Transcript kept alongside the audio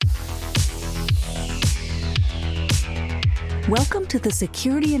Welcome to the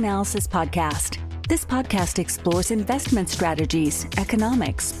Security Analysis Podcast. This podcast explores investment strategies,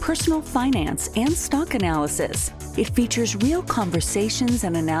 economics, personal finance, and stock analysis. It features real conversations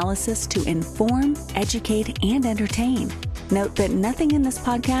and analysis to inform, educate, and entertain. Note that nothing in this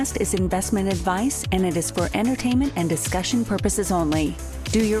podcast is investment advice, and it is for entertainment and discussion purposes only.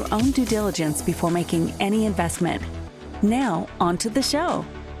 Do your own due diligence before making any investment. Now, on to the show.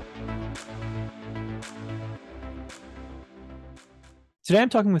 Today, I'm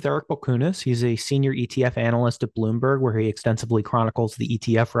talking with Eric Balchunas. He's a senior ETF analyst at Bloomberg, where he extensively chronicles the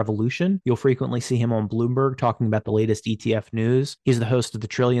ETF revolution. You'll frequently see him on Bloomberg talking about the latest ETF news. He's the host of the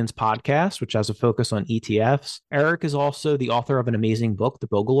Trillions podcast, which has a focus on ETFs. Eric is also the author of an amazing book, The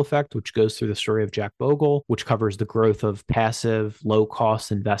Bogle Effect, which goes through the story of Jack Bogle, which covers the growth of passive,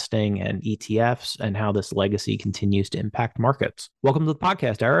 low-cost investing and ETFs and how this legacy continues to impact markets. Welcome to the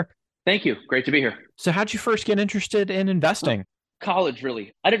podcast, Eric. Thank you. Great to be here. So how'd you first get interested in investing? College,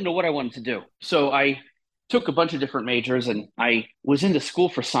 really. I didn't know what I wanted to do. So I took a bunch of different majors and I was into school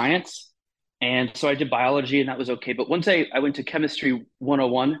for science. And so I did biology and that was okay. But once I went to chemistry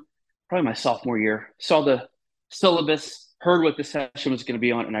 101, probably my sophomore year, saw the syllabus, heard what the session was going to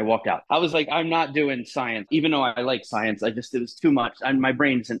be on, and I walked out. I was like, I'm not doing science, even though I like science. It was too much. And my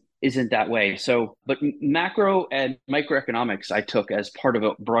brain isn't that way. So, but macro and microeconomics I took as part of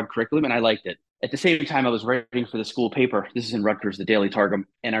a broad curriculum and I liked it. At the same time, I was writing for the school paper. This is in Rutgers, the Daily Targum,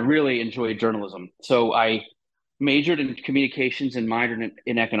 and I really enjoyed journalism. So I majored in communications and minored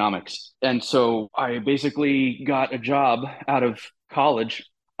in economics. And so I basically got a job out of college.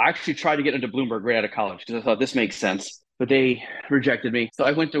 I actually tried to get into Bloomberg right out of college because I thought this makes sense, but they rejected me. So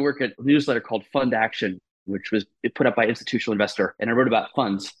I went to work at a newsletter called Fund Action, which was put up by Institutional Investor, and I wrote about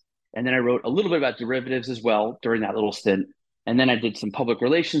funds. And then I wrote a little bit about derivatives as well during that little stint. And then I did some public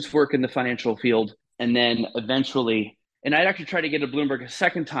relations work in the financial field. And then eventually, and I'd actually tried to get to Bloomberg a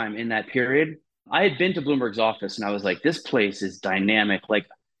second time in that period. I had been to Bloomberg's office and I was like, this place is dynamic. Like,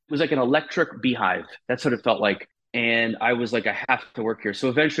 it was like an electric beehive. That's what it felt like. And I was like, I have to work here. So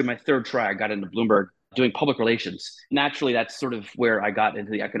eventually my third try, I got into Bloomberg doing public relations. Naturally, that's sort of where I got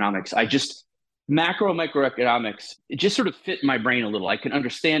into the economics. Macro microeconomics, it just sort of fit my brain a little. I could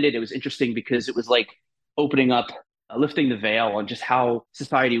understand it. It was interesting because it was like opening up, lifting the veil on just how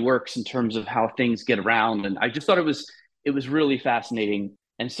society works in terms of how things get around. And I just thought it was really fascinating.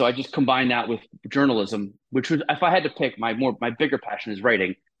 And so I just combined that with journalism, which was, if I had to pick, my bigger passion is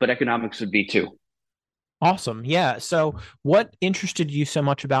writing, but economics would be too. Awesome. Yeah. So what interested you so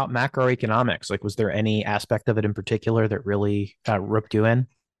much about macroeconomics? Like, was there any aspect of it in particular that really roped you in?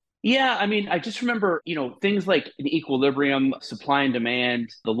 Yeah, I mean, I just remember, things like an equilibrium, supply and demand,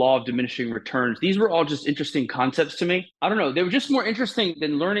 the law of diminishing returns. These were all just interesting concepts to me. I don't know. They were just more interesting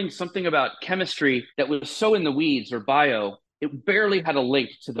than learning something about chemistry that was so in the weeds or bio. It barely had a link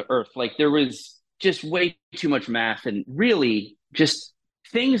to the earth. Like, there was just way too much math and really just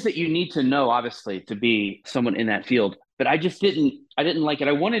things that you need to know, obviously, to be someone in that field. But I didn't like it.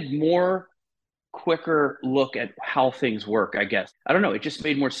 I wanted more quicker look at how things work, I guess. I don't know. It just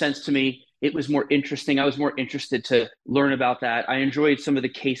made more sense to me. It was more interesting. I was more interested to learn about that. I enjoyed some of the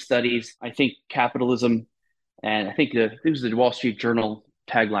case studies. I think capitalism, and I think it was the Wall Street Journal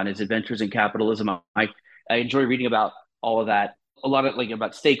tagline is Adventures in Capitalism. I enjoy reading about all of that. A lot of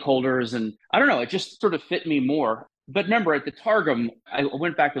about stakeholders, and I don't know, it just sort of fit me more. But remember, at the Targum, I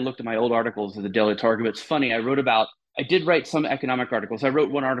went back and looked at my old articles of the Daily Targum. It's funny, I did write some economic articles. I wrote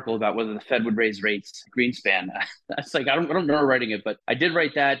one article about whether the Fed would raise rates, Greenspan. That's like, I don't remember writing it, but I did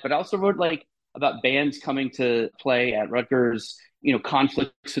write that. But I also wrote about bans coming to play at Rutgers,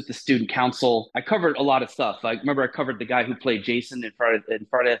 conflicts with the student council. I covered a lot of stuff. I remember I covered the guy who played Jason in Friday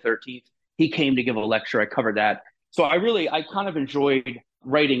the 13th. He came to give a lecture. I covered that. So I kind of enjoyed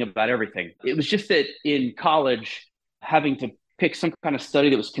writing about everything. It was just that in college, having to pick some kind of study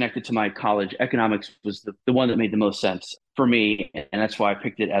that was connected to my college, economics was the one that made the most sense for me. And that's why I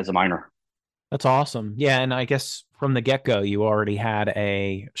picked it as a minor. That's awesome. Yeah. And I guess from the get-go, you already had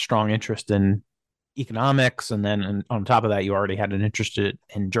a strong interest in economics. And then on top of that, you already had an interest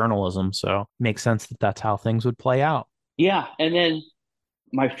in journalism. So it makes sense that that's how things would play out. Yeah. And then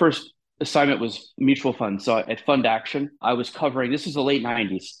my first assignment was mutual funds. So at Fund Action, I was covering, this was the late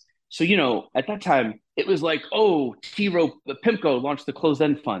 90s. So, at that time, it was like, oh, PIMCO launched the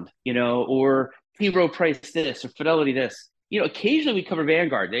closed-end fund, or T. Rowe Price this or Fidelity this. Occasionally we covered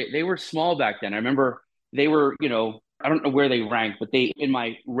Vanguard. They were small back then. I remember they were, I don't know where they ranked, but they, in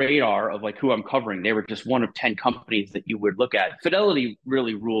my radar of who I'm covering, they were just one of 10 companies that you would look at. Fidelity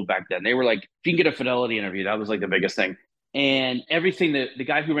really ruled back then. They were like, if you can get a Fidelity interview, that was like the biggest thing. And everything that the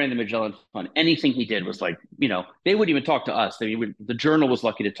guy who ran the Magellan Fund, anything he did was like, they wouldn't even talk to us. The journal was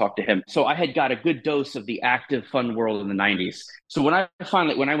lucky to talk to him. So I had got a good dose of the active fund world in the 90s. So when I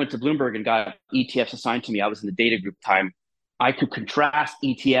went to Bloomberg and got ETFs assigned to me, I was in the data group time. I could contrast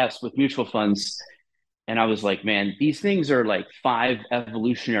ETFs with mutual funds. And I was like, man, these things are like 5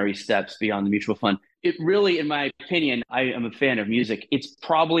 evolutionary steps beyond the mutual fund. It really, in my opinion, I am a fan of music. It's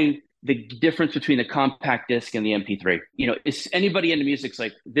probably the difference between the compact disc and the MP3. Is anybody into music's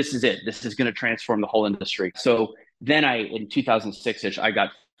like, this is it. This is going to transform the whole industry. So then in 2006-ish, I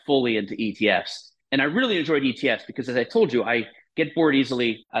got fully into ETFs. And I really enjoyed ETFs because, as I told you, I get bored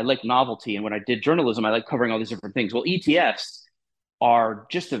easily. I like novelty. And when I did journalism, I like covering all these different things. Well, ETFs are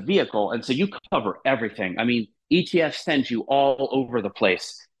just a vehicle. And so you cover everything. I mean, ETFs send you all over the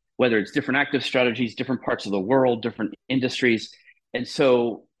place, whether it's different active strategies, different parts of the world, different industries. And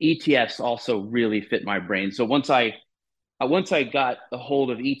so ETFs also really fit my brain. So once I got a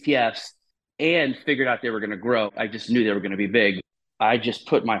hold of ETFs and figured out they were going to grow, I just knew they were going to be big. I just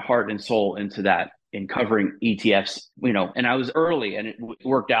put my heart and soul into that, in covering ETFs, and I was early and it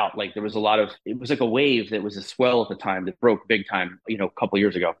worked out. Like it was like a wave that was a swell at the time that broke big time, a couple of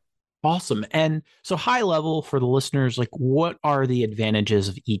years ago. Awesome. And so high level for the listeners, like what are the advantages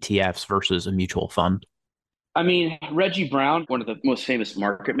of ETFs versus a mutual fund? I mean, Reggie Brown, one of the most famous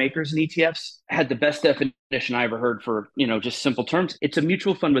market makers in ETFs, had the best definition I ever heard for, just simple terms. It's a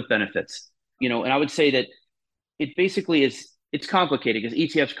mutual fund with benefits, and I would say that it basically is, it's complicated because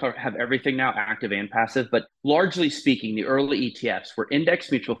ETFs have everything now, active and passive. But largely speaking, the early ETFs were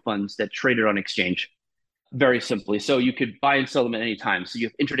index mutual funds that traded on exchange, very simply. So you could buy and sell them at any time. So you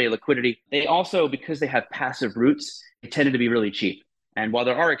have intraday liquidity. They also, because they have passive roots, they tended to be really cheap. And while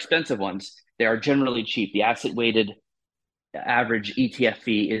there are expensive ones, they are generally cheap. The asset weighted average ETF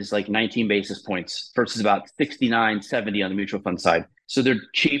fee is like 19 basis points versus about 69, 70 on the mutual fund side. So they're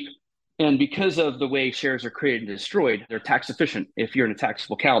cheap. And because of the way shares are created and destroyed, they're tax efficient. If you're in a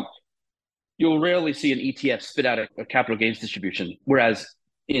taxable account, you'll rarely see an ETF spit out a capital gains distribution. Whereas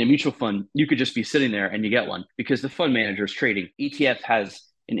in a mutual fund, you could just be sitting there and you get one because the fund manager is trading. ETF has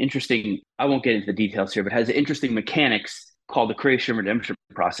an interesting, I won't get into the details here, but has interesting mechanics called the creation and redemption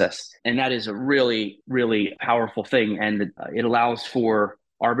process. And that is a really, really powerful thing. And it allows for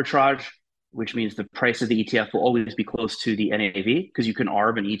arbitrage, which means the price of the ETF will always be close to the NAV because you can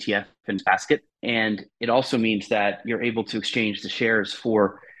arb an ETF in basket. And it also means that you're able to exchange the shares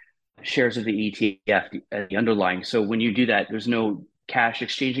for shares of the ETF, the underlying. So when you do that, there's no cash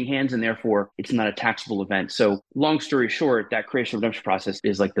exchanging hands, and therefore it's not a taxable event. So long story short, that creation redemption process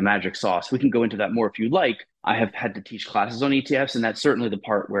is like the magic sauce. We can go into that more if you like. I have had to teach classes on ETFs, and that's certainly the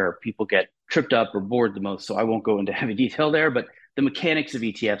part where people get tripped up or bored the most. So I won't go into heavy detail there, but the mechanics of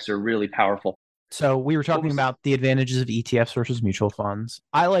ETFs are really powerful. So we were talking about the advantages of ETFs versus mutual funds.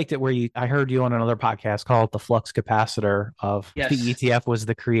 I liked it where I heard you on another podcast call it the flux capacitor of the ETF was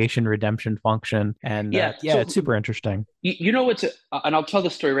the creation redemption function. And so, it's super interesting. And I'll tell the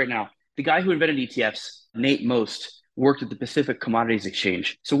story right now. The guy who invented ETFs, Nate Most, worked at the Pacific Commodities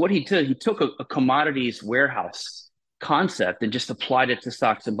Exchange. So what he did, he took a commodities warehouse concept and just applied it to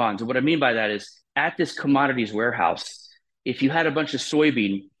stocks and bonds. And what I mean by that is at this commodities warehouse, if you had a bunch of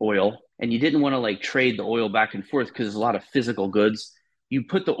soybean oil and you didn't want to like trade the oil back and forth because there's a lot of physical goods, you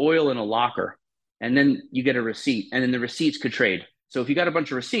put the oil in a locker and then you get a receipt, and then the receipts could trade. So if you got a bunch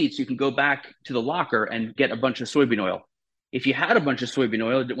of receipts, you can go back to the locker and get a bunch of soybean oil. If you had a bunch of soybean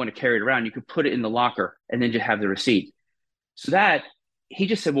oil and didn't want to carry it around, you could put it in the locker and then just have the receipt. So that he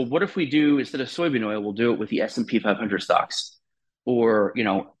just said, well, what if we do, instead of soybean oil, we'll do it with the S&P 500 stocks or,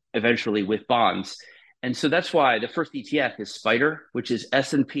 eventually with bonds. And so that's why the first ETF is SPDR, which is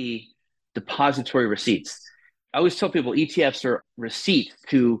S&P Depository Receipts. I always tell people ETFs are receipts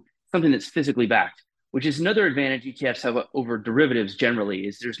to something that's physically backed, which is another advantage ETFs have over derivatives generally,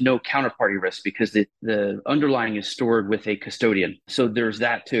 is there's no counterparty risk because the underlying is stored with a custodian. So there's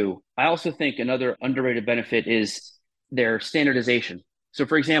that too. I also think another underrated benefit is their standardization. So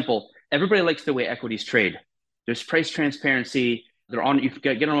for example, everybody likes the way equities trade. There's price transparency. You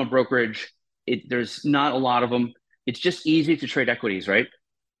can get on a brokerage. There's not a lot of them. It's just easy to trade equities, right?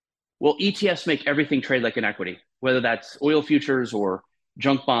 Well, ETFs make everything trade like an equity, whether that's oil futures or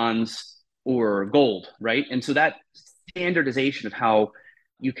junk bonds or gold, right? And so that standardization of how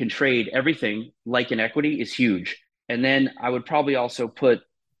you can trade everything like an equity is huge. And then I would probably also put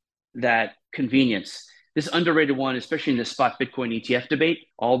that convenience. This underrated one, especially in the spot Bitcoin ETF debate,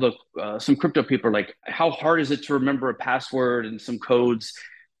 some crypto people are like, how hard is it to remember a password and some codes?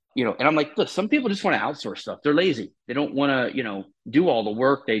 And I'm like, look, some people just want to outsource stuff. They're lazy. They don't want to, do all the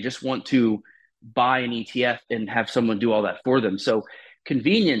work. They just want to buy an ETF and have someone do all that for them. So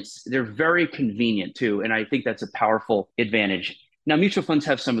convenience, they're very convenient too. And I think that's a powerful advantage. Now, mutual funds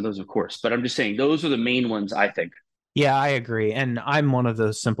have some of those, of course, but I'm just saying those are the main ones, I think. Yeah, I agree. And I'm one of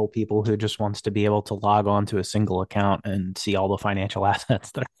those simple people who just wants to be able to log on to a single account and see all the financial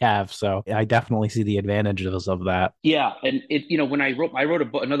assets that I have. So I definitely see the advantages of that. Yeah, and when I wrote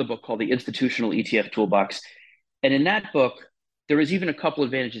another book called The Institutional ETF Toolbox, and in that book there is even a couple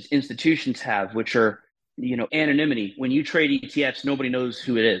advantages institutions have, which are anonymity. When you trade ETFs, nobody knows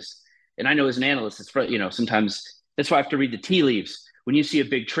who it is, and I know as an analyst, sometimes that's why I have to read the tea leaves. When you see a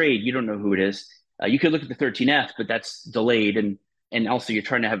big trade, you don't know who it is. You could look at the 13F, but that's delayed, and also you're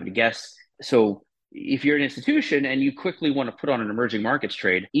trying to have a guess. So if you're an institution and you quickly want to put on an emerging markets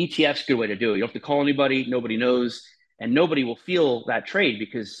trade, ETF's a good way to do it. You don't have to call anybody, nobody knows, and nobody will feel that trade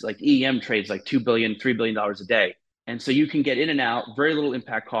because like EM trades like $2 billion, $3 billion a day. And so you can get in and out, very little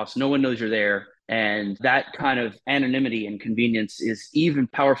impact costs. No one knows you're there. And that kind of anonymity and convenience is even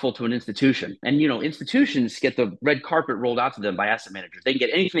powerful to an institution. And, institutions get the red carpet rolled out to them by asset managers. They can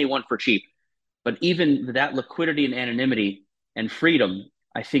get anything they want for cheap. But even that liquidity and anonymity and freedom,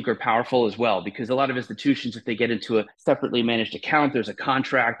 I think, are powerful as well, because a lot of institutions, if they get into a separately managed account, there's a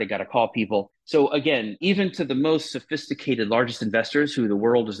contract, they got to call people. So again, even to the most sophisticated, largest investors who the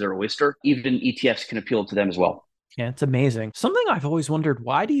world is their oyster, even ETFs can appeal to them as well. Yeah, it's amazing. Something I've always wondered,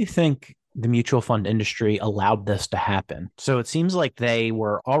 why do you think the mutual fund industry allowed this to happen? So it seems like they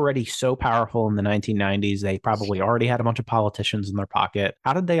were already so powerful in the 1990s. They probably already had a bunch of politicians in their pocket.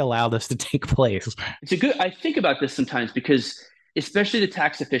 How did they allow this to take place? I think about this sometimes because especially the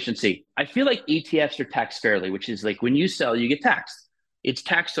tax efficiency. I feel like ETFs are taxed fairly, which is like when you sell, you get taxed. It's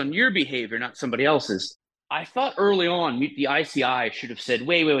taxed on your behavior, not somebody else's. I thought early on the ICI should have said,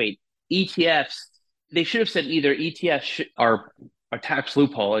 wait, ETFs, they should have said either ETFs are a tax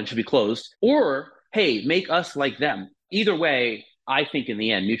loophole and should be closed, or hey, make us like them. Either way, I think in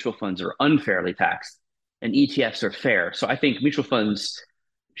the end, mutual funds are unfairly taxed and ETFs are fair. So I think mutual funds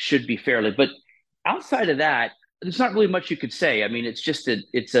should be fairly. But outside of that, there's not really much you could say. I mean,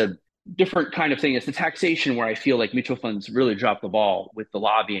 it's a different kind of thing. It's the taxation where I feel like mutual funds really dropped the ball with the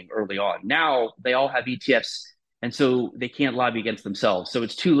lobbying early on. Now they all have ETFs, and so they can't lobby against themselves. So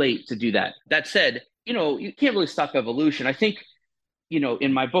it's too late to do that. That said, you can't really stop evolution. I think,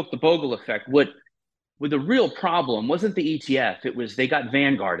 in my book, The Bogle Effect, what the real problem wasn't the ETF. It was they got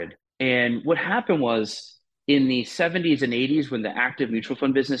vanguarded. And what happened was in the 70s and 80s, when the active mutual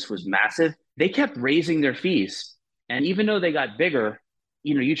fund business was massive, they kept raising their fees. And even though they got bigger,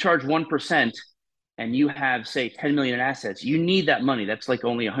 you charge 1% and you have, say, 10 million in assets, you need that money. That's like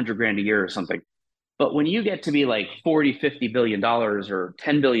only 100 grand a year or something. But when you get to be like 40, $50 billion or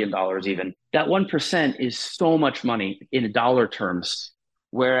 $10 billion even, that 1% is so much money in dollar terms.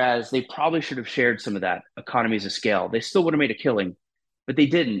 Whereas they probably should have shared some of that economies of scale. They still would have made a killing, but they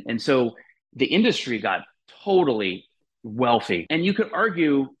didn't. And so the industry got totally wealthy. And you could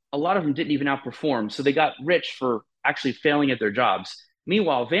argue a lot of them didn't even outperform. So they got rich for actually failing at their jobs.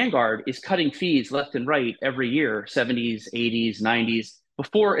 Meanwhile, Vanguard is cutting fees left and right every year, 70s, 80s, 90s,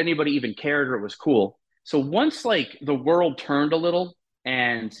 before anybody even cared or it was cool. So once like the world turned a little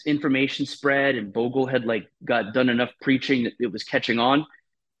and information spread and Bogle had like got done enough preaching that it was catching on,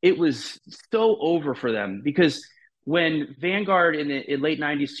 it was so over for them because when Vanguard in the late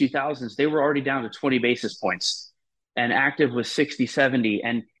 90s, 2000s, they were already down to 20 basis points and active was 60, 70.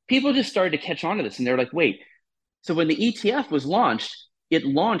 And people just started to catch on to this. And they're like, wait, so when the ETF was launched, it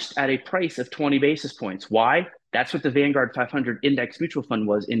launched at a price of 20 basis points. Why? That's what the Vanguard 500 index mutual fund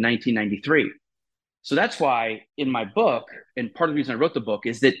was in 1993. So that's why in my book, and part of the reason I wrote the book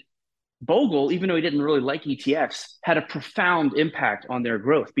is that Bogle, even though he didn't really like ETFs, had a profound impact on their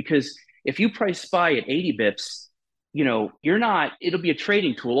growth because if you price SPY at 80 bips, it'll be a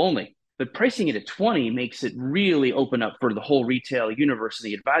trading tool only. But pricing it at 20 makes it really open up for the whole retail universe of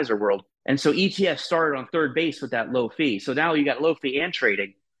the advisor world. And so ETFs started on third base with that low fee. So now you got low fee and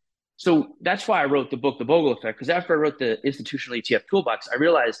trading. So that's why I wrote the book, The Bogle Effect, because after I wrote the Institutional ETF Toolbox, I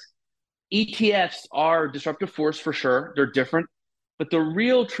realized ETFs are a disruptive force for sure. They're different. But the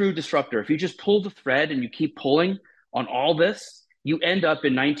real true disruptor, if you just pull the thread and you keep pulling on all this, you end up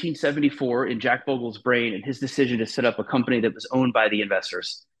in 1974 in Jack Bogle's brain and his decision to set up a company that was owned by the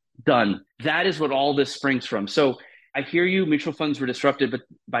investors. Done. That is what all this springs from. So I hear you, mutual funds were disrupted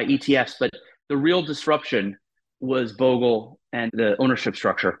by ETFs, but the real disruption was Bogle and the ownership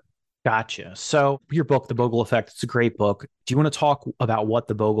structure. Gotcha. So your book, The Bogle Effect, it's a great book. Do you want to talk about what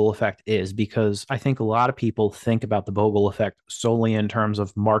the Bogle Effect is? Because I think a lot of people think about the Bogle Effect solely in terms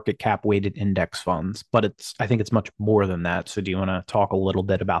of market cap weighted index funds, but I think it's much more than that. So do you want to talk a little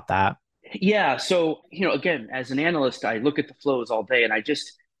bit about that? Yeah. So, again, as an analyst, I look at the flows all day and I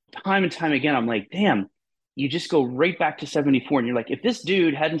just time and time again, I'm like, damn, you just go right back to 74. And you're like, if this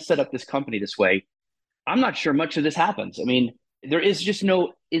dude hadn't set up this company this way, I'm not sure much of this happens. I mean, there is just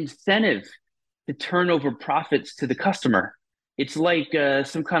no incentive to turn over profits to the customer. It's like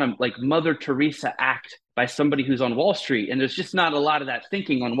some kind of like Mother Teresa act by somebody who's on Wall Street. And there's just not a lot of that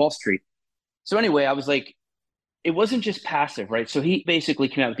thinking on Wall Street. So anyway, I was like, it wasn't just passive, right? So he basically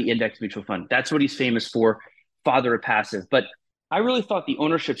came out with the index mutual fund. That's what he's famous for, father of passive. But I really thought the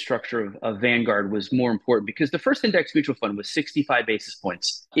ownership structure of Vanguard was more important because the first index mutual fund was 65 basis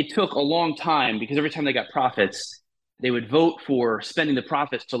points. It took a long time because every time they got profits, they would vote for spending the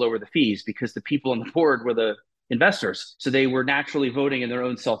profits to lower the fees because the people on the board were the investors. So they were naturally voting in their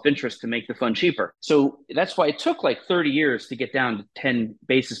own self-interest to make the fund cheaper. So that's why it took like 30 years to get down to 10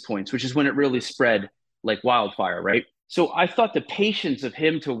 basis points, which is when it really spread like wildfire, right? So I thought the patience of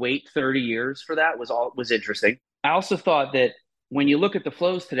him to wait 30 years for that was interesting. I also thought that when you look at the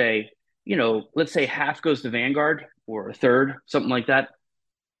flows today, let's say half goes to Vanguard or a third, something like that.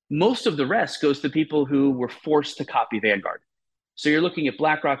 Most of the rest goes to people who were forced to copy Vanguard. So you're looking at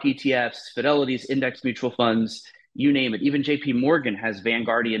BlackRock ETFs, Fidelity's index mutual funds, you name it. Even JP Morgan has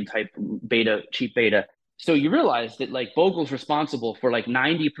Vanguardian type beta, cheap beta. So you realize that like Bogle's responsible for like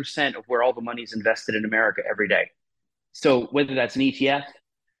 90% of where all the money is invested in America every day. So whether that's an ETF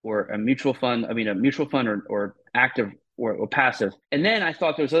or a mutual fund, or active or passive. And then I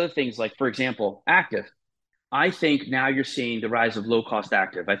thought there was other things like, for example, active. I think now you're seeing the rise of low cost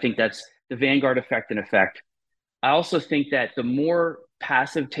active. I think that's the Vanguard effect in effect. I also think that the more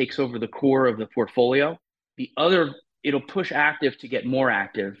passive takes over the core of the portfolio, it'll push active to get more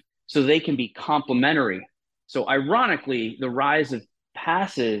active so they can be complementary. So ironically, the rise of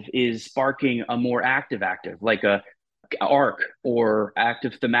passive is sparking a more active, like a ARC or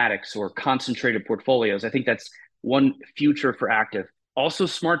active thematics or concentrated portfolios. I think that's one future for active. Also,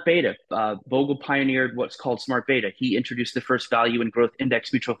 smart beta. Bogle pioneered what's called smart beta. He introduced the first value and growth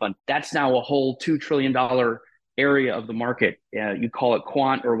index mutual fund. That's now a whole $2 trillion area of the market. You call it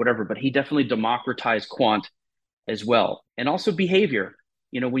quant or whatever, but he definitely democratized quant as well. And also behavior.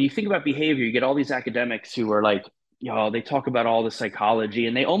 When you think about behavior, you get all these academics who are like, they talk about all the psychology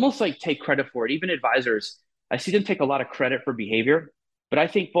and they almost like take credit for it. Even advisors, I see them take a lot of credit for behavior, but I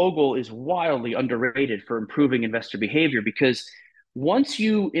think Bogle is wildly underrated for improving investor behavior because once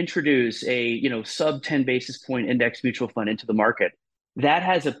you introduce a sub 10 basis point index mutual fund into the market, that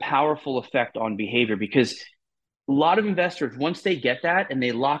has a powerful effect on behavior because a lot of investors, once they get that and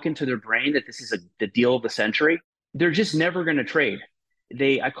they lock into their brain that this is the deal of the century, they're just never going to trade.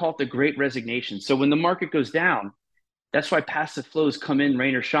 I call it the great resignation. So when the market goes down, that's why passive flows come in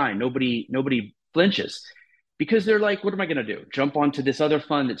rain or shine. Nobody flinches because they're like, what am I going to do? Jump onto this other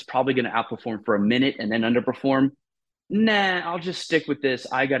fund that's probably going to outperform for a minute and then underperform? Nah, I'll just stick with this.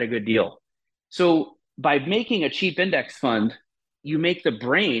 I got a good deal. So by making a cheap index fund, you make the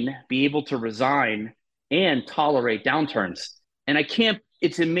brain be able to resign and tolerate downturns. And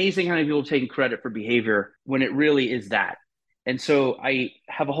it's amazing how many people are taking credit for behavior when it really is that. And so I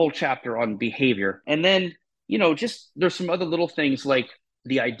have a whole chapter on behavior. And then, just there's some other little things like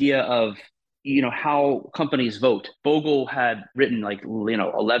the idea of, how companies vote. Bogle had written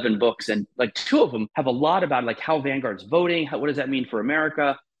 11 books and like two of them have a lot about like how Vanguard's voting. What does that mean for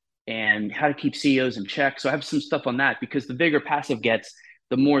America and how to keep CEOs in check. So I have some stuff on that because the bigger passive gets,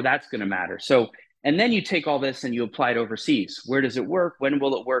 the more that's going to matter. So, and then you take all this and you apply it overseas. Where does it work? When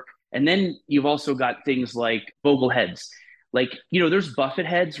will it work? And then you've also got things like Bogle heads. Like, there's Buffett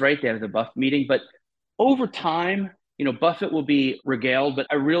heads, right? They have the Buffett meeting, but over time, Buffett will be regaled, but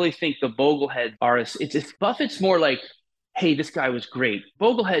I really think the Bogle heads it's Buffett's more like, hey, this guy was great.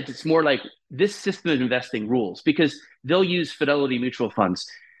 Bogle heads, it's more like this system of investing rules because they'll use Fidelity mutual funds.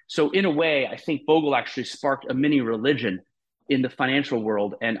 So in a way, I think Bogle actually sparked a mini religion in the financial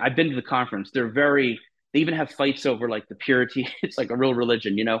world. And I've been to the conference. They even have fights over like the purity. It's like a real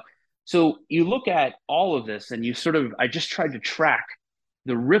religion, So you look at all of this and I just tried to track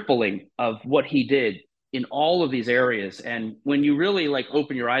the rippling of what he did in all of these areas. And when you really like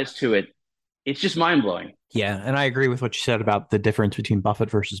open your eyes to it, it's just mind blowing. Yeah. And I agree with what you said about the difference between Buffett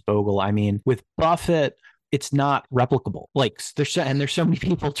versus Bogle. I mean, with Buffett, it's not replicable. Like there's so many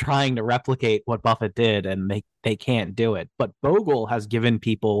people trying to replicate what Buffett did and they can't do it. But Bogle has given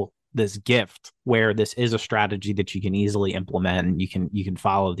people this gift where this is a strategy that you can easily implement and you can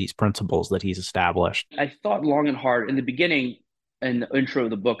follow these principles that he's established. I thought long and hard in the beginning. In the intro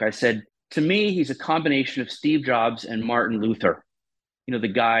of the book, I said, to me, he's a combination of Steve Jobs and Martin Luther, the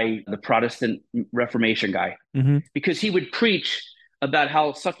guy, the Protestant Reformation guy, because he would preach about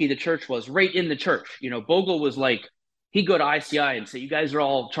how sucky the church was right in the church. Bogle was like, he'd go to ICI and say, you guys are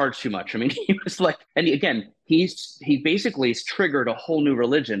all charged too much. I mean, he was like, and again, he basically triggered a whole new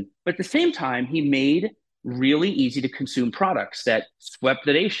religion. But at the same time, he made really easy to consume products that swept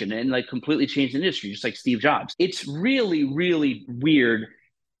the nation and like completely changed the industry, just like Steve Jobs. It's really, really weird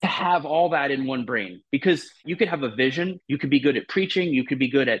to have all that in one brain, because you could have a vision, you could be good at preaching, you could be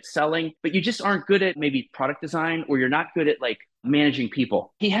good at selling, but you just aren't good at maybe product design, or you're not good at like managing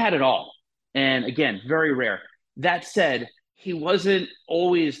people. He had it all. And again, very rare. That said, he wasn't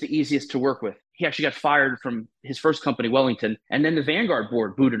always the easiest to work with. He actually got fired from his first company, Wellington, and then the Vanguard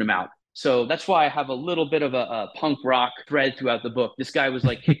board booted him out. So that's why I have a little bit of a punk rock thread throughout the book. This guy was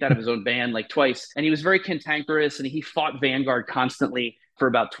like kicked out of his own band like twice, and he was very cantankerous, and he fought Vanguard constantly for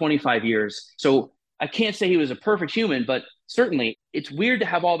about 25 years. So I can't say he was a perfect human, but certainly it's weird to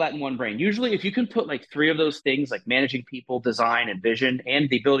have all that in one brain. Usually, if you can put like three of those things, like managing people, design, and vision, and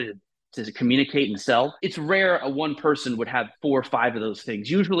the ability to communicate and sell, it's rare a one person would have 4 or 5 of those things.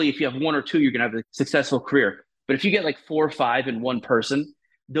 Usually, if you have 1 or 2, you're going to have a successful career. But if you get like 4 or 5 in one person,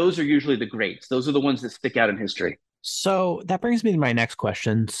 those are usually the greats. Those are the ones that stick out in history. So that brings me to my next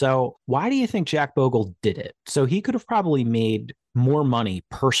question. So why do you think Jack Bogle did it? So he could have probably made more money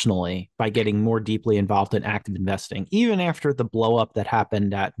personally by getting more deeply involved in active investing. Even after the blow up that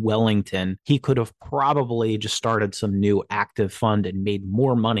happened at Wellington, he could have probably just started some new active fund and made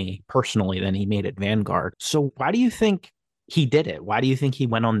more money personally than he made at Vanguard. So why do you think he did it? Why do you think he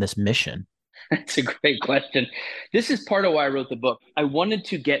went on this mission? That's a great question. This is part of why I wrote the book. I wanted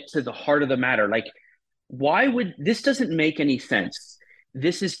to get to the heart of the matter. Like, why would this doesn't make any sense?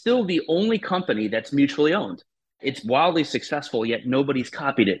 This is still the only company that's mutually owned. It's wildly successful, yet nobody's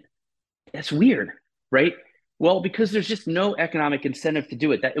copied it. That's weird, right? Well, because there's just no economic incentive to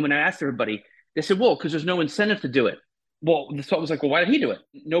do it. That when I asked everybody, they said, well, because there's no incentive to do it. Well, the thought was like, well, why did he do it?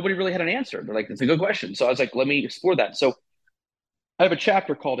 Nobody really had an answer. They're like, it's a good question. So I was like, let me explore that. So I have a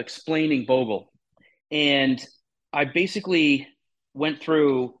chapter called Explaining Bogle. And I basically went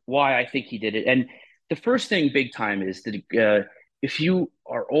through why I think he did it. And the first thing big time is that if you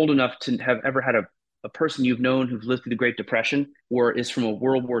are old enough to have ever had a person you've known who's lived through the Great Depression or is from a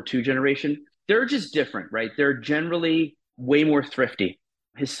World War II generation, they're just different, right? They're generally way more thrifty.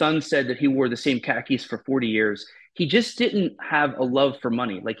 His son said that he wore the same khakis for 40 years. He just didn't have a love for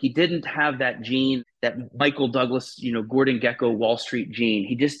money. Like, he didn't have that gene, that Michael Douglas, Gordon Gekko Wall Street gene.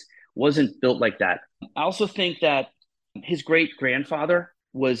 He just wasn't built like that. I also think that his great grandfather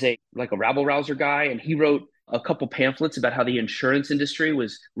was a rabble rouser guy, and he wrote a couple pamphlets about how the insurance industry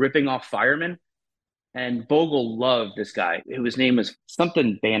was ripping off firemen. And Bogle loved this guy, whose name was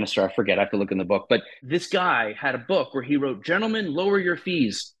something Bannister. I forget. I have to look in the book. But this guy had a book where he wrote, "Gentlemen, lower your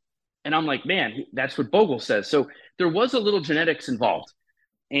fees." And I'm like, man, that's what Bogle says. So there was a little genetics involved.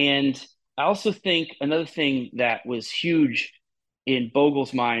 And I also think another thing that was huge in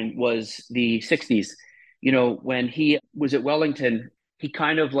Bogle's mind was the 60s. When he was at Wellington, he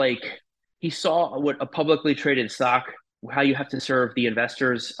kind of like, he saw what a publicly traded stock, how you have to serve the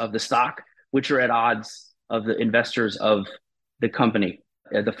investors of the stock, which are at odds of the investors of the company,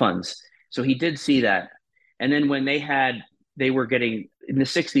 the funds. So he did see that. And then when they were getting, in the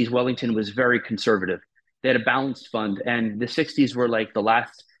 60s, Wellington was very conservative. They had a balanced fund, and the 60s were like the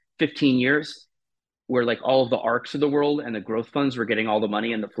last 15 years where like all of the ARCs of the world and the growth funds were getting all the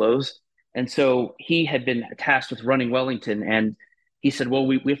money and the flows. And so he had been tasked with running Wellington, and he said, well,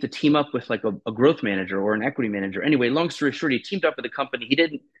 we have to team up with like a growth manager or an equity manager. Anyway, long story short, he teamed up with a company he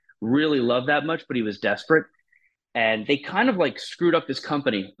didn't really love that much, but he was desperate. And they kind of like screwed up his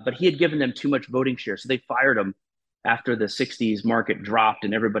company, but he had given them too much voting share. So they fired him after the 60s market dropped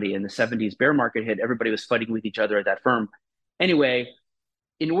and everybody in the 70s bear market hit. Everybody was fighting with each other at that firm. Anyway,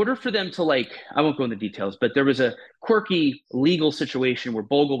 in order for them to I won't go into details, but there was a quirky legal situation where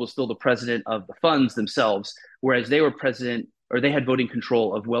Bogle was still the president of the funds themselves, whereas they were president, or they had voting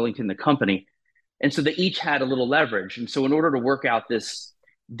control of Wellington, the company. And so they each had a little leverage. And so in order to work out this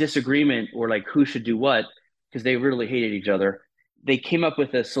disagreement, or like who should do what, because they really hated each other, they came up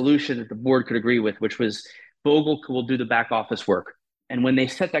with a solution that the board could agree with, which was Bogle will do the back office work. And when they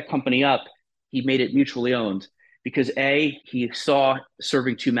set that company up, he made it mutually owned because A, he saw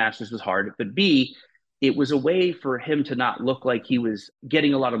serving two masters was hard, but B, it was a way for him to not look like he was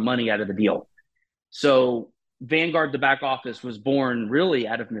getting a lot of money out of the deal. So Vanguard, the back office, was born really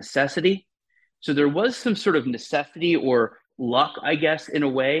out of necessity. So there was some sort of necessity or luck, I guess, in a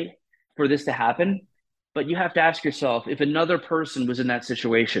way for this to happen. But you have to ask yourself, if another person was in that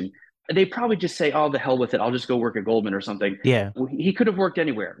situation, they probably just say, oh, the hell with it. I'll just go work at Goldman or something. Yeah. Well, he could have worked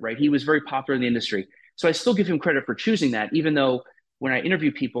anywhere, right? He was very popular in the industry. So I still give him credit for choosing that, even though when I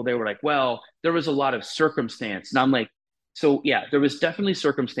interview people, they were like, well, there was a lot of circumstance. And I'm like, so yeah, there was definitely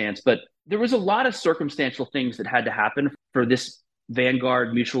circumstance, but there was a lot of circumstantial things that had to happen for this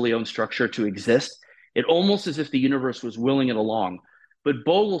Vanguard mutually owned structure to exist. It almost as if the universe was willing it along. But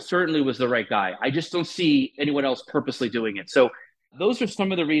Bogle certainly was the right guy. I just don't see anyone else purposely doing it. So those are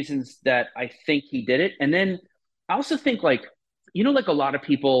some of the reasons that I think he did it. And then I also think like, like a lot of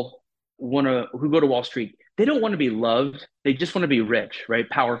people who go to Wall Street, they don't want to be loved. They just want to be rich, right?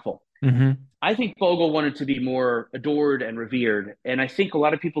 Powerful. Mm-hmm. I think Bogle wanted to be more adored and revered. And I think a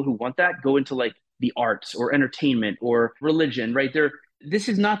lot of people who want that go into like the arts or entertainment or religion, right? This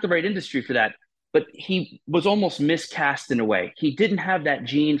is not the right industry for that. But he was almost miscast in a way. He didn't have that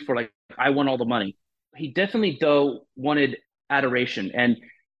gene for like, I want all the money. He definitely, though, wanted adoration. And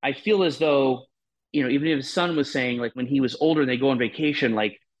I feel as though, even if his son was saying, like, when he was older and they go on vacation,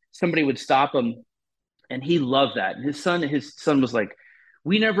 like somebody would stop him and he loved that. And his son was like,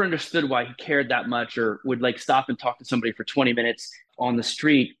 we never understood why he cared that much or would like stop and talk to somebody for 20 minutes on the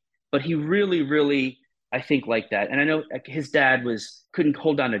street. But he really, really, I think, liked that. And I know his dad couldn't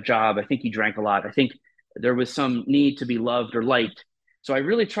hold down a job. I think he drank a lot. I think there was some need to be loved or liked. So I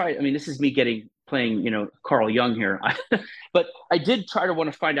really tried. I mean, this is me playing, Carl Jung here. But I did try to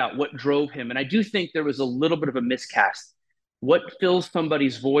want to find out what drove him. And I do think there was a little bit of a miscast. What fills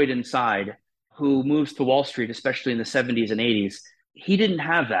somebody's void inside who moves to Wall Street, especially in the 70s and 80s? He didn't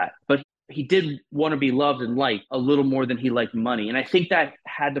have that, but he did want to be loved and liked a little more than he liked money. And I think that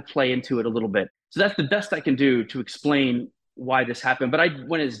had to play into it a little bit. So that's the best I can do to explain why this happened. But I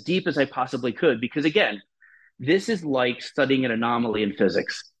went as deep as I possibly could, because again, this is like studying an anomaly in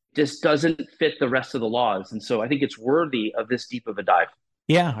physics. Just doesn't fit the rest of the laws. And so I think it's worthy of this deep of a dive.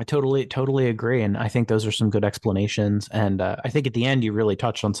 Yeah, I totally agree. And I think those are some good explanations. And I think at the end, you really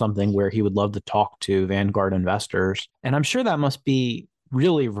touched on something where he would love to talk to Vanguard investors. And I'm sure that must be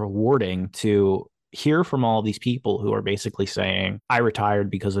really rewarding to hear from all these people who are basically saying, I retired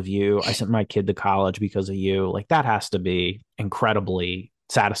because of you. I sent my kid to college because of you. Like that has to be incredibly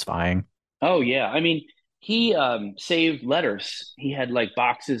satisfying. Oh, yeah. I mean, he saved letters. He had like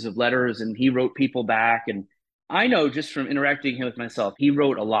boxes of letters and he wrote people back. And I know just from interacting with myself, he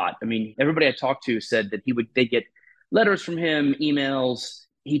wrote a lot. I mean, everybody I talked to said that they get letters from him, emails.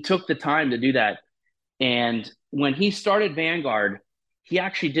 He took the time to do that. And when he started Vanguard, he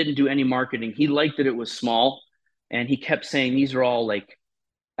actually didn't do any marketing. He liked that it was small. And he kept saying, these are all like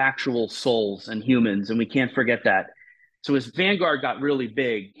actual souls and humans. And we can't forget that. So as Vanguard got really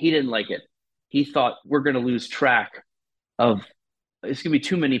big, he didn't like it. He thought we're going to lose track of it's going to be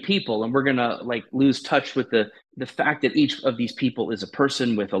too many people and we're going to like lose touch with the fact that each of these people is a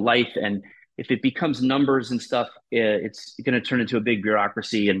person with a life. And if it becomes numbers and stuff, it's going to turn into a big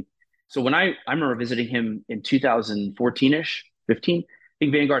bureaucracy. And so when I remember visiting him in 2014-ish, 15, I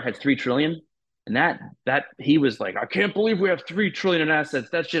think Vanguard had 3 trillion. And that he was like, I can't believe we have 3 trillion in assets.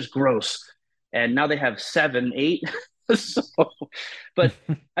 That's just gross. And now they have 7, 8. So, but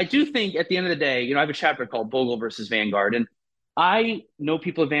I do think at the end of the day, I have a chapter called Bogle versus Vanguard. And I know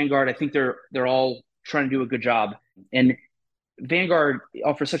people at Vanguard. I think they're all trying to do a good job. And Vanguard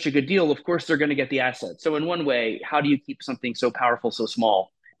offers such a good deal. Of course, they're going to get the assets. So in one way, how do you keep something so powerful, so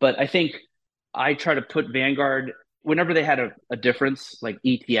small? But I think I try to put Vanguard, whenever they had a difference, like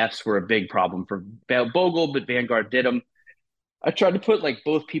ETFs were a big problem for Bogle, but Vanguard did them. I tried to put like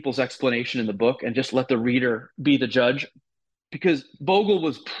both people's explanation in the book and just let the reader be the judge, because Bogle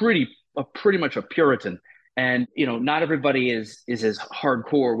was pretty much a Puritan. And, not everybody is as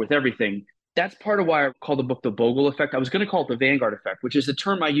hardcore with everything. That's part of why I call the book The Bogle Effect. I was going to call it the Vanguard Effect, which is the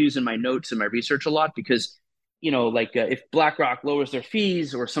term I use in my notes and my research a lot because, if BlackRock lowers their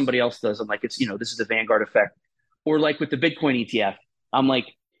fees or somebody else does, I'm like, this is the Vanguard Effect. Or like with the Bitcoin ETF, I'm like,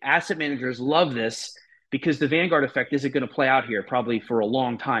 asset managers love this because the Vanguard Effect isn't going to play out here probably for a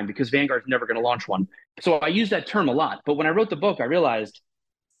long time because Vanguard's never going to launch one. So I use that term a lot. But when I wrote the book, I realized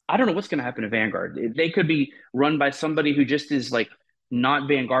I don't know what's going to happen to Vanguard. They could be run by somebody who just is like not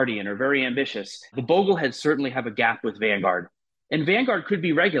Vanguardian or very ambitious. The Bogleheads certainly have a gap with Vanguard. And Vanguard could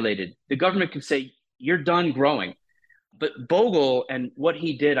be regulated. The government could say, you're done growing. But Bogle and what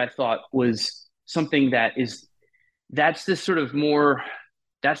he did, I thought, was something that's this sort of more,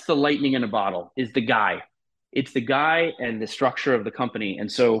 that's the lightning in a bottle, is the guy. It's the guy and the structure of the company.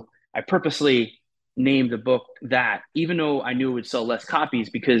 And so I purposely named the book that, even though I knew it would sell less copies,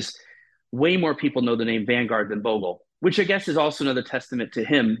 because way more people know the name Vanguard than Bogle, which I guess is also another testament to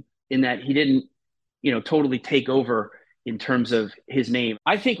him in that he didn't, totally take over in terms of his name.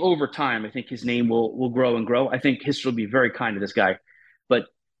 I think over time, I think his name will grow and grow. I think history will be very kind to this guy. But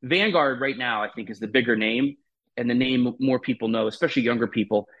Vanguard right now, I think, is the bigger name. and the name more people know, especially younger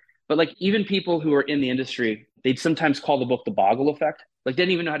people. But like even people who are in the industry, they'd sometimes call the book the Bogle effect. Like they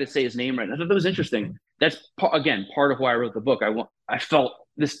didn't even know how to say his name right. I thought that was interesting. That's again part of why I wrote the book. I felt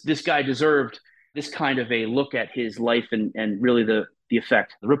this guy deserved this kind of a look at his life and really the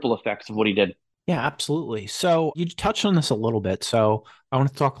effect, the ripple effects of what he did. Yeah, absolutely. So you touched on this a little bit. So I want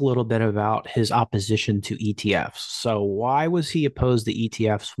to talk a little bit about his opposition to ETFs. So why was he opposed to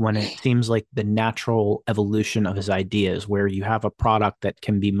ETFs when it seems like the natural evolution of his ideas, where you have a product that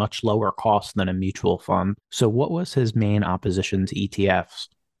can be much lower cost than a mutual fund? So what was his main opposition to ETFs?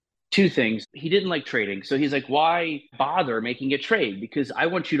 Two things. He didn't like trading. So he's like, why bother making it trade? Because I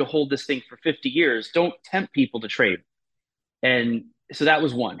want you to hold this thing for 50 years. Don't tempt people to trade. And so that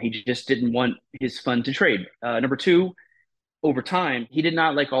was one. He just didn't want his fund to trade. Number two, over time, he did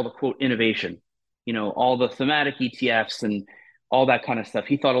not like all the quote innovation, all the thematic ETFs and all that kind of stuff.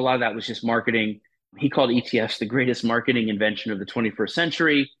 He thought a lot of that was just marketing. He called ETFs the greatest marketing invention of the 21st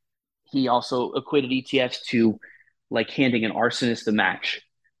century. He also equated ETFs to like handing an arsonist a match.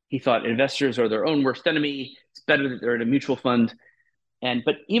 He thought investors are their own worst enemy. It's better that they're in a mutual fund.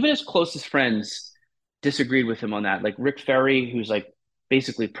 But even his closest friends disagreed with him on that. Like Rick Ferry, who's like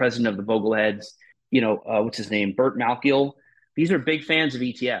basically president of the Bogleheads, what's his name? Burt Malkiel. These are big fans of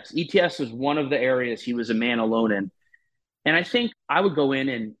ETFs. ETFs was one of the areas he was a man alone in. And I think I would go in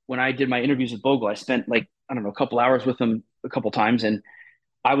and when I did my interviews with Bogle, I spent like, I don't know, a couple hours with him a couple times. And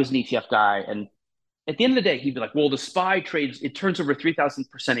I was an ETF guy. And at the end of the day, he'd be like, well, the SPY trades, it turns over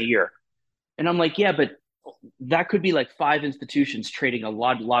 3,000% a year. And I'm like, yeah, but that could be like five institutions trading a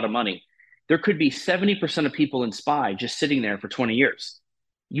lot of money. There could be 70% of people in SPY just sitting there for 20 years.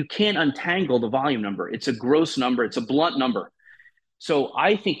 You can't untangle the volume number. It's a gross number. It's a blunt number. So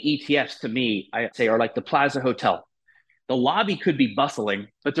I think ETFs to me, I say are like the Plaza Hotel. The lobby could be bustling,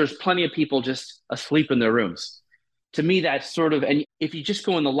 but there's plenty of people just asleep in their rooms. To me, that's sort of, and if you just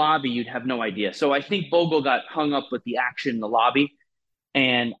go in the lobby, you'd have no idea. So I think Bogle got hung up with the action in the lobby.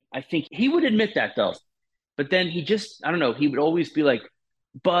 And I think he would admit that though. But then he just, I don't know, he would always be like,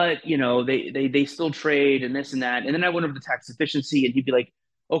 but they still trade and this and that. And then I went over to tax efficiency and he'd be like,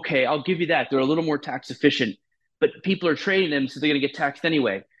 okay, I'll give you that. They're a little more tax efficient, but people are trading them, so they're going to get taxed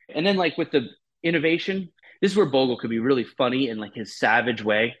anyway. And then like with the innovation, this is where Bogle could be really funny in like his savage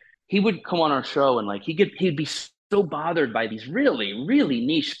way. He would come on our show and like he'd be so bothered by these really, really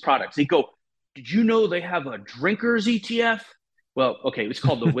niche products. He'd go, did you know they have a drinkers ETF? Well, okay, it was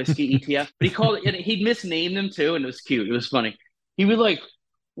called the whiskey ETF, but he called it, he'd misname them too, and it was cute. It was funny. He was like,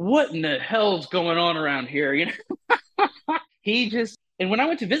 what in the hell's going on around here? He just, and when I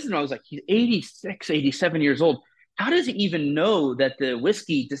went to visit him, I was like, he's 86, 87 years old. How does he even know that the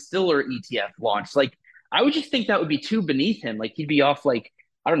whiskey distiller ETF launched? Like, I would just think that would be too beneath him. Like, he'd be off, like,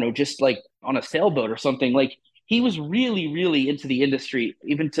 I don't know, just like on a sailboat or something. Like, he was really, really into the industry,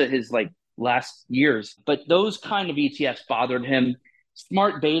 even to his like last years. But those kind of ETFs bothered him.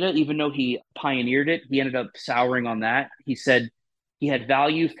 Smart beta, even though he pioneered it, he ended up souring on that. He said he had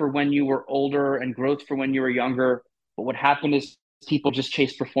value for when you were older and growth for when you were younger. But what happened is people just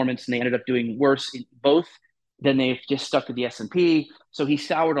chased performance and they ended up doing worse in both. Then they just stuck to the S&P. So he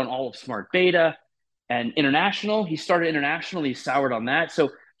soured on all of smart beta and international. He started international. He soured on that. So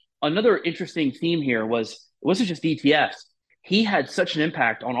another interesting theme here was it wasn't just ETFs. He had such an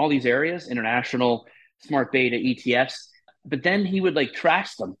impact on all these areas, international, smart beta, ETFs, but then he would like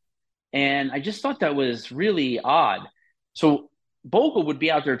trash them. And I just thought that was really odd. So Bogle would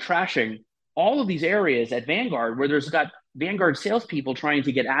be out there trashing all of these areas at Vanguard where there's got Vanguard salespeople trying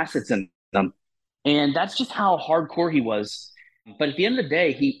to get assets in them. And that's just how hardcore he was. But at the end of the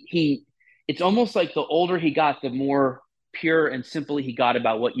day, he it's almost like the older he got, the more pure and simple he got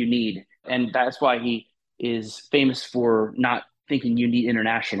about what you need. And that's why he is famous for not thinking you need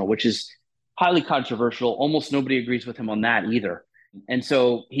international, which is highly controversial. Almost nobody agrees with him on that either. And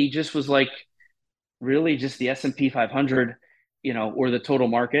so he just was like, really just the S&P 500, or the total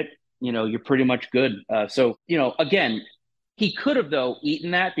market, you're pretty much good. So, again, he could have though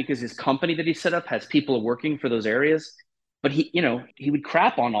eaten that because his company that he set up has people working for those areas, but he would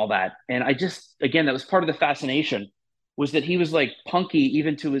crap on all that. And I just, again, that was part of the fascination was that he was like punky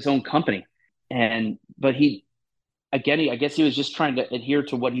even to his own company. But I guess he was just trying to adhere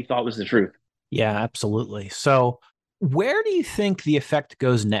to what he thought was the truth. Yeah, absolutely. So where do you think the effect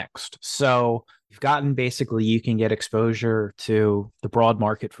goes next? So you've gotten basically you can get exposure to the broad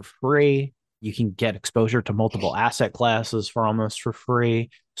market for free. You can get exposure to multiple asset classes for almost for free.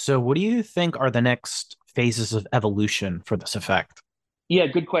 So what do you think are the next phases of evolution for this effect? Yeah,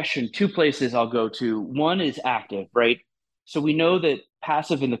 good question. Two places I'll go to. One is active, right? So we know that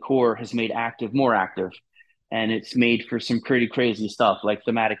passive in the core has made active more active. and it's made for some pretty crazy stuff like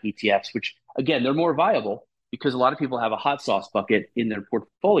thematic ETFs, which again, they're more viable because a lot of people have a hot sauce bucket in their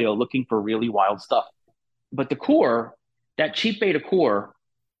portfolio looking for really wild stuff. But the core, that cheap beta core,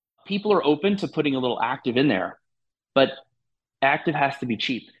 people are open to putting a little active in there, but active has to be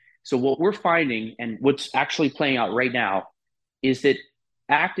cheap. So what we're finding and what's actually playing out right now is that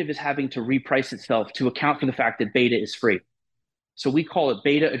active is having to reprice itself to account for the fact that beta is free. So we call it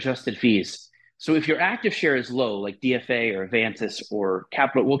beta adjusted fees. So if your active share is low, like DFA or Avantis or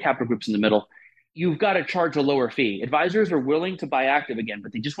capital groups in the middle, you've got to charge a lower fee. Advisors are willing to buy active again,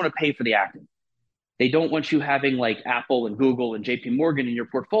 but they just want to pay for the active. They don't want you having like Apple and Google and JP Morgan in your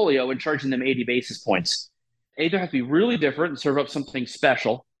portfolio and charging them 80 basis points. Either have to be really different and serve up something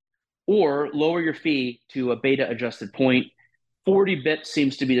special, or lower your fee to a beta adjusted point. 40 bits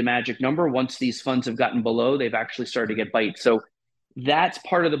seems to be the magic number. Once these funds have gotten below, they've actually started to get bites. So that's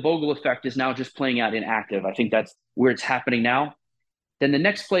part of the Bogle effect is now just playing out in active. I think that's where it's happening now. Then the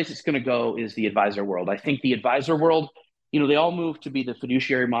next place it's going to go is the advisor world. I think the advisor world, they all move to be the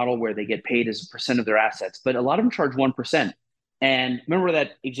fiduciary model where they get paid as a percent of their assets, but a lot of them charge 1%. And remember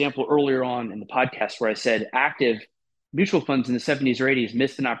that example earlier on in the podcast where I said active mutual funds in the 70s or 80s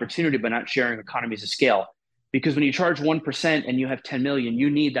missed an opportunity by not sharing economies of scale. Because when you charge 1% and you have 10 million, you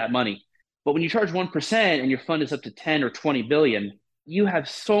need that money. But when you charge 1% and your fund is up to 10 or 20 billion, you have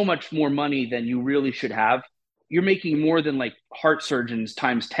so much more money than you really should have. You're making more than like heart surgeons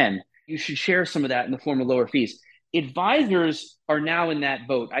times 10. You should share some of that in the form of lower fees. Advisors are now in that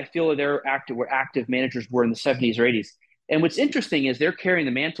boat. I feel they're active where active managers were in the 70s or 80s. And what's interesting is they're carrying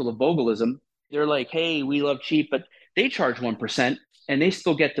the mantle of Bogleism. They're like, hey, we love cheap, but they charge 1% and they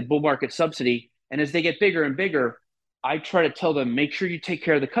still get the bull market subsidy. And as they get bigger and bigger, I try to tell them, make sure you take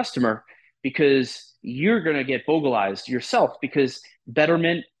care of the customer because you're going to get Bogleized yourself because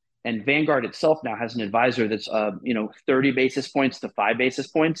Betterment and Vanguard itself now has an advisor that's 30 basis points to 5 basis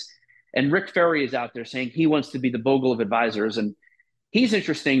points. And Rick Ferry is out there saying he wants to be the Bogle of advisors. And he's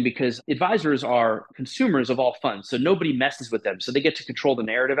interesting because advisors are consumers of all funds. So nobody messes with them. So they get to control the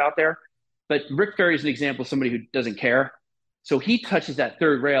narrative out there. But Rick Ferry is an example of somebody who doesn't care. So he touches that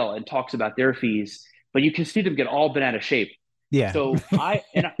third rail and talks about their fees, but you can see them get all bent out of shape. Yeah. So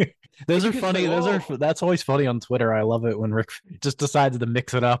those are funny. That's always funny on Twitter. I love it when Rick just decides to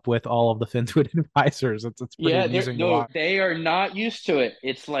mix it up with all of the FinTwit advisors. It's pretty amusing to watch. They are not used to it.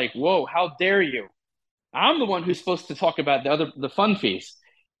 It's like, whoa, how dare you? I'm the one who's supposed to talk about the fund fees.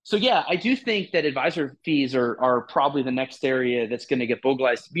 So yeah, I do think that advisor fees are probably the next area that's going to get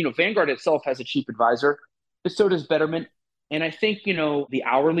Bogleized. Vanguard itself has a cheap advisor, but so does Betterment. And I think, the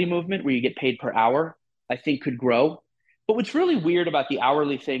hourly movement where you get paid per hour, I think could grow. But what's really weird about the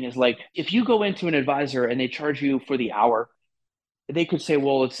hourly thing is like, if you go into an advisor and they charge you for the hour, they could say,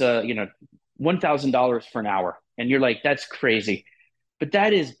 well, it's $1,000 for an hour. And you're like, that's crazy. But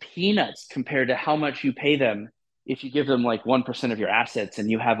that is peanuts compared to how much you pay them if you give them like 1% of your assets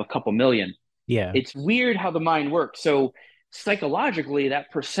and you have a couple million. Yeah. It's weird how the mind works. So psychologically,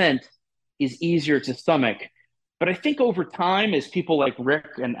 that percent is easier to stomach. But I think over time, as people like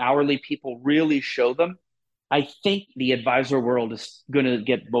Rick and hourly people really show them, I think the advisor world is going to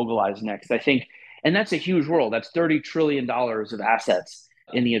get Bogleized next. I think, and that's a huge world. That's $30 trillion of assets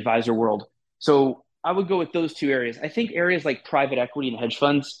in the advisor world. So I would go with those two areas. I think areas like private equity and hedge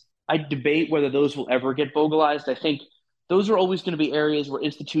funds, I debate whether those will ever get Bogleized. I think those are always going to be areas where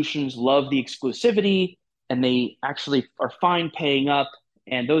institutions love the exclusivity and they actually are fine paying up.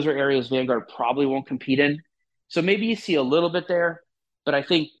 And those are areas Vanguard probably won't compete in. So maybe you see a little bit there, but I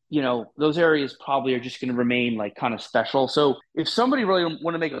think, those areas probably are just going to remain like kind of special. So if somebody really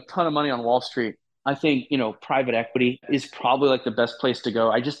want to make a ton of money on Wall Street, I think, private equity is probably like the best place to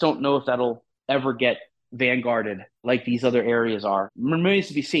go. I just don't know if that'll ever get vanguarded like these other areas are. Remains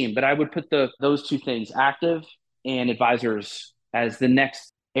to be seen, but I would put those two things, active and advisors, as the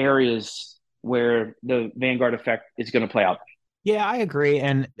next areas where the Vanguard effect is going to play out. Yeah, I agree.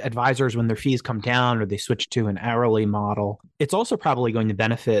 And advisors, when their fees come down or they switch to an hourly model, it's also probably going to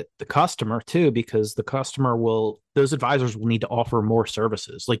benefit the customer too, because those advisors will need to offer more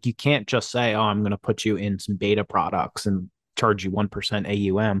services. Like you can't just say, oh, I'm going to put you in some beta products and charge you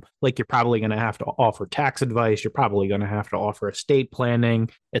 1% AUM. Like you're probably going to have to offer tax advice. You're probably going to have to offer estate planning,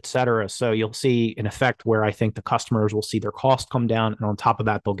 et cetera. So you'll see an effect where I think the customers will see their cost come down. And on top of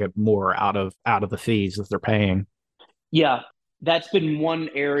that, they'll get more out of the fees that they're paying. Yeah. That's been one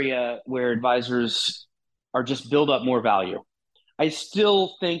area where advisors are just build up more value. I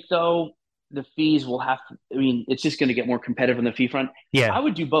still think, though, the fees will it's just going to get more competitive on the fee front. Yeah. I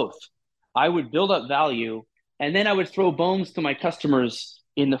would do both. I would build up value, and then I would throw bones to my customers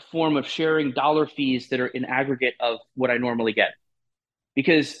in the form of sharing dollar fees that are in aggregate of what I normally get.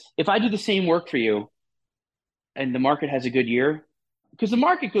 Because if I do the same work for you and the market has a good year, because the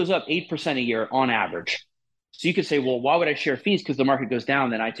market goes up 8% a year on average. So you could say, well, why would I share fees? Because the market goes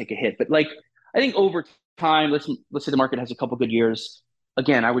down, then I take a hit. But like, I think over time, let's say the market has a couple good years.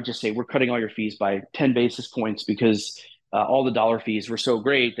 Again, I would just say we're cutting all your fees by 10 basis points because all the dollar fees were so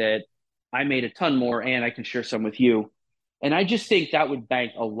great that I made a ton more and I can share some with you. And I just think that would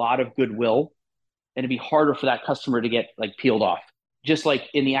bank a lot of goodwill and it'd be harder for that customer to get like peeled off. Just like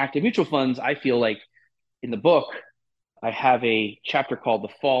in the active mutual funds, I feel like in the book, I have a chapter called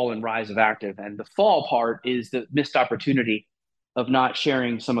The Fall and Rise of Active. And the fall part is the missed opportunity of not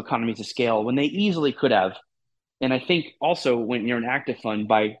sharing some economies of scale when they easily could have. And I think also when you're an active fund,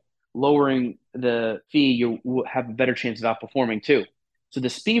 by lowering the fee, you will have a better chance of outperforming too. So the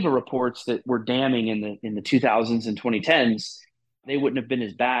SPIVA reports that were damning in the 2000s and 2010s, they wouldn't have been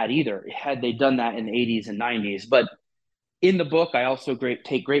as bad either had they done that in the 80s and 90s. But in the book, I also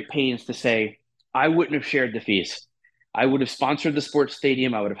take great pains to say I wouldn't have shared the fees. I would have sponsored the sports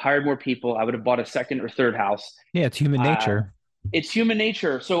stadium. I would have hired more people. I would have bought a second or third house. Yeah, it's human nature. It's human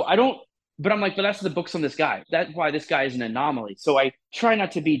nature. So I don't, but I'm like, but that's the books on this guy. That's why this guy is an anomaly. So I try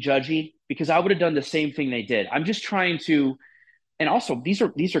not to be judgy because I would have done the same thing they did. I'm just trying to, and also these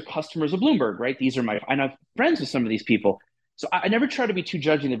are customers of Bloomberg, right? These are and I'm friends with some of these people. So I never try to be too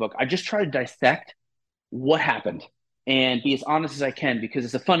judgy in the book. I just try to dissect what happened and be as honest as I can because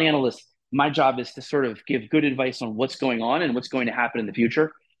as a fund analyst, my job is to sort of give good advice on what's going on and what's going to happen in the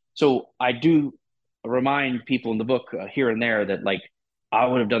future. So I do remind people in the book here and there that like I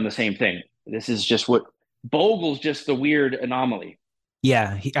would have done the same thing. This is just what Bogle's just the weird anomaly.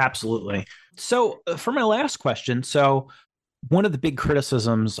 Yeah, absolutely. So for my last question, so one of the big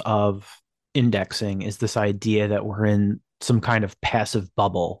criticisms of indexing is this idea that we're in some kind of passive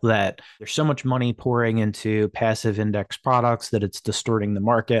bubble, that there's so much money pouring into passive index products that it's distorting the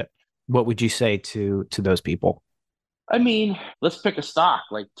market. What would you say to those people? I mean, let's pick a stock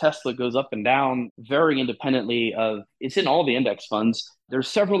like Tesla goes up and down very independently of it's in all the index funds. There's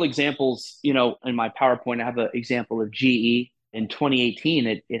several examples, in my PowerPoint. I have an example of GE in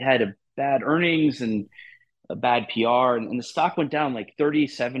 2018. It had a bad earnings and a bad PR, and the stock went down like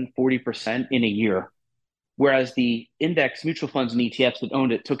 37-40% in a year. Whereas the index mutual funds and ETFs that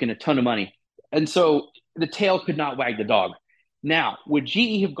owned it took in a ton of money. And so the tail could not wag the dog. Now, would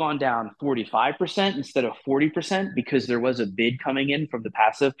GE have gone down 45% instead of 40% because there was a bid coming in from the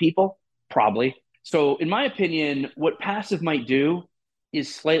passive people? Probably. So, in my opinion, what passive might do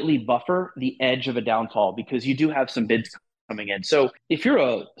is slightly buffer the edge of a downfall because you do have some bids coming in. So, if you're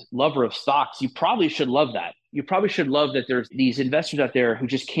a lover of stocks, you probably should love that. You probably should love that there's these investors out there who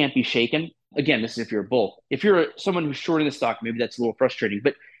just can't be shaken. Again, this is if you're a bull. If you're someone who's shorting the stock, maybe that's a little frustrating,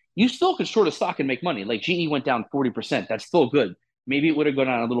 but you still could short a stock and make money. Like GE went down 40%. That's still good. Maybe it would have gone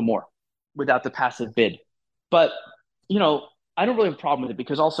down a little more without the passive bid. But, I don't really have a problem with it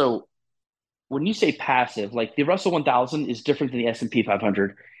because also when you say passive, like the Russell 1000 is different than the S&P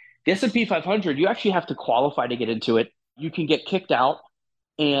 500. The S&P 500, you actually have to qualify to get into it. You can get kicked out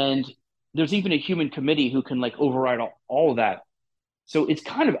and there's even a human committee who can like override all of that. So it's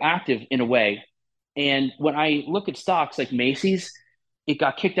kind of active in a way. And when I look at stocks like Macy's, it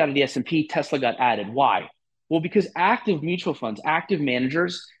got kicked out of the S&P, Tesla got added. Why? Well, because active mutual funds, active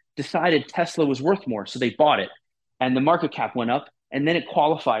managers decided Tesla was worth more, so they bought it. And the market cap went up, and then it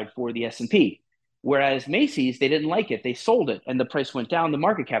qualified for the S&P. Whereas Macy's, they didn't like it. They sold it, and the price went down. The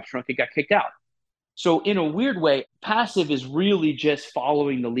market cap shrunk. It got kicked out. So in a weird way, passive is really just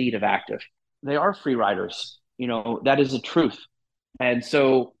following the lead of active. They are free riders. That is the truth. And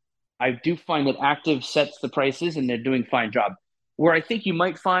so I do find that active sets the prices and they're doing a fine job. Where I think you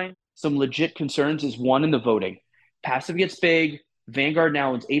might find some legit concerns is one in the voting. Passive gets big. Vanguard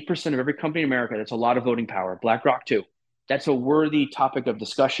now owns 8% of every company in America. That's a lot of voting power. BlackRock too. That's a worthy topic of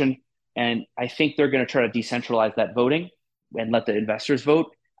discussion. And I think they're going to try to decentralize that voting and let the investors vote.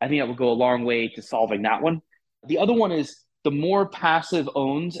 I think that will go a long way to solving that one. The other one is the more passive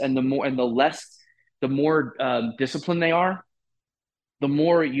owns and the more disciplined they are, the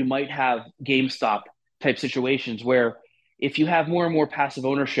more you might have GameStop type situations where if you have more and more passive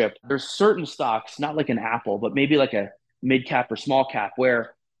ownership, there's certain stocks, not like an Apple, but maybe like a mid cap or small cap,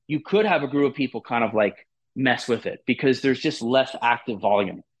 where you could have a group of people kind of like mess with it because there's just less active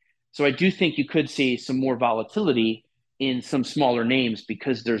volume. So I do think you could see some more volatility in some smaller names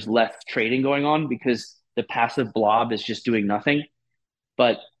because there's less trading going on because the passive blob is just doing nothing.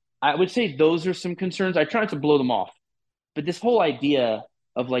 But I would say those are some concerns. I try not to blow them off. But this whole idea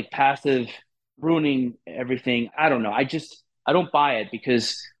of like passive ruining everything, I don't know. I don't buy it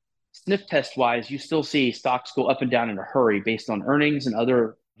because sniff test wise, you still see stocks go up and down in a hurry based on earnings and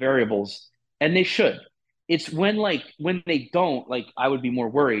other variables, and they should. It's when they don't, like I would be more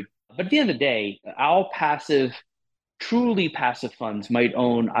worried. But at the end of the day, all passive, truly passive funds might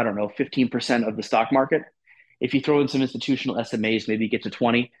own, I don't know, 15% of the stock market. If you throw in some institutional SMAs, maybe you get to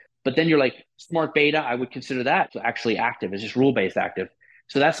 20. But then you're like smart beta, I would consider that actually active. It's just rule-based active.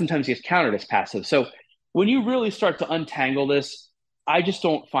 So that sometimes gets counted as passive. So when you really start to untangle this, I just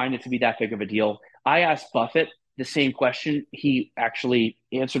don't find it to be that big of a deal. I asked Buffett the same question. He actually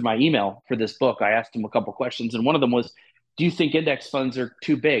answered my email for this book. I asked him a couple questions, and one of them was, do you think index funds are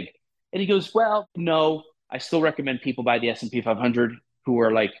too big? And he goes, well, no, I still recommend people buy the S&P 500 who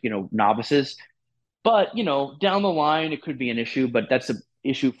are like, novices. But, down the line, it could be an issue, but that's an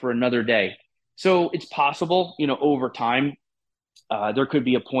issue for another day. So it's possible, over time, there could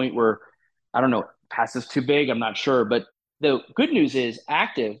be a point where, I don't know, passive's too big. I'm not sure. But the good news is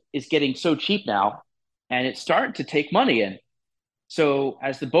active is getting so cheap now, and it's starting to take money in. So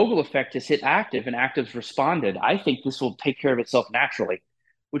as the Bogle effect has hit active and active's responded, I think this will take care of itself naturally,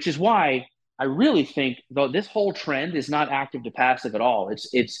 which is why I really think though this whole trend is not active to passive at all.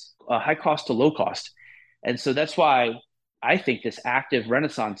 It's high cost to low cost. And so that's why I think this active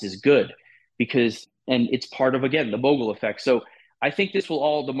renaissance is good because, and it's part of, again, the Bogle effect. So I think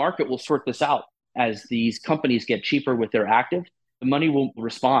the market will sort this out as these companies get cheaper with their active, the money will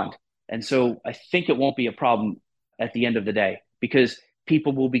respond. And so I think it won't be a problem at the end of the day because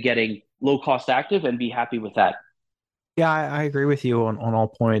people will be getting low cost active and be happy with that. Yeah, I agree with you on all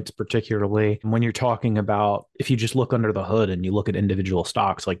points, particularly when you're talking about if you just look under the hood and you look at individual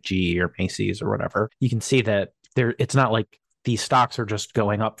stocks like GE or Macy's or whatever, you can see that it's not like these stocks are just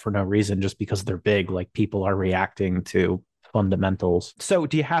going up for no reason just because they're big, like people are reacting to fundamentals. So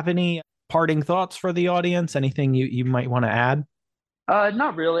do you have any parting thoughts for the audience? Anything you might want to add?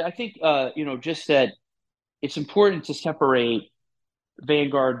 Not really. I think, just that it's important to separate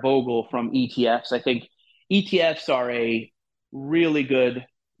Vanguard Bogle from ETFs. I think ETFs are a really good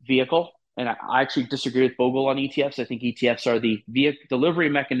vehicle. And I actually disagree with Bogle on ETFs. I think ETFs are the delivery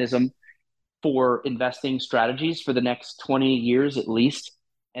mechanism for investing strategies for the next 20 years at least.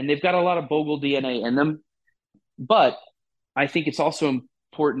 And they've got a lot of Bogle DNA in them. But I think it's also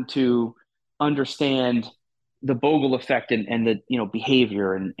important to understand the Bogle effect and the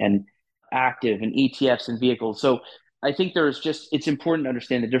behavior and active and ETFs and vehicles. So I think it's important to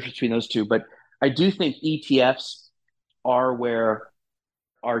understand the difference between those two. But I do think ETFs are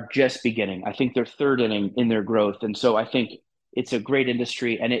just beginning. I think they're third inning in their growth. And so I think it's a great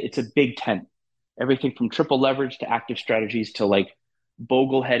industry and it's a big tent. Everything from triple leverage to active strategies to like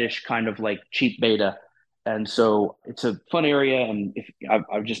Bogle headish kind of like cheap beta. And so it's a fun area. And if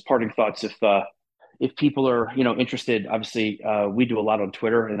I've just parting thoughts, if people are, interested, obviously we do a lot on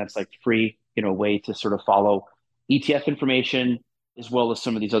Twitter and that's like free, way to sort of follow ETF information as well as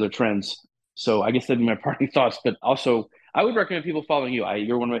some of these other trends. So I guess that'd be my parting thoughts, but also I would recommend people following you.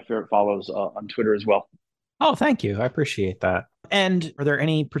 You're one of my favorite follows on Twitter as well. Oh, thank you. I appreciate that. And are there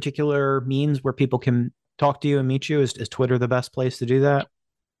any particular means where people can talk to you and meet you? Is Twitter the best place to do that?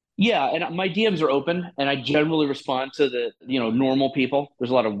 Yeah, and my DMs are open, and I generally respond to the normal people. There's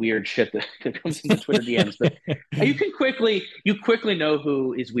a lot of weird shit that comes into Twitter DMs, but you quickly know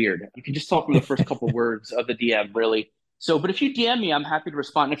who is weird. You can just tell from the first couple words of the DM, really. So, but if you DM me, I'm happy to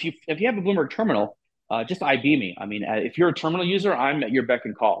respond. If you have a Bloomberg terminal, just IB me. I mean, if you're a terminal user, I'm at your beck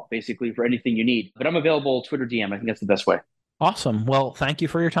and call, basically for anything you need. But I'm available Twitter DM. I think that's the best way. Awesome. Well, thank you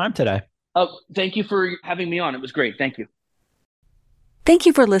for your time today. Thank you for having me on. It was great. Thank you. Thank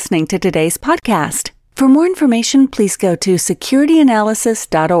you for listening to today's podcast. For more information, please go to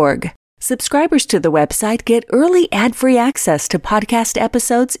securityanalysis.org. Subscribers to the website get early ad-free access to podcast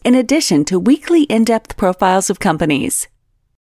episodes in addition to weekly in-depth profiles of companies.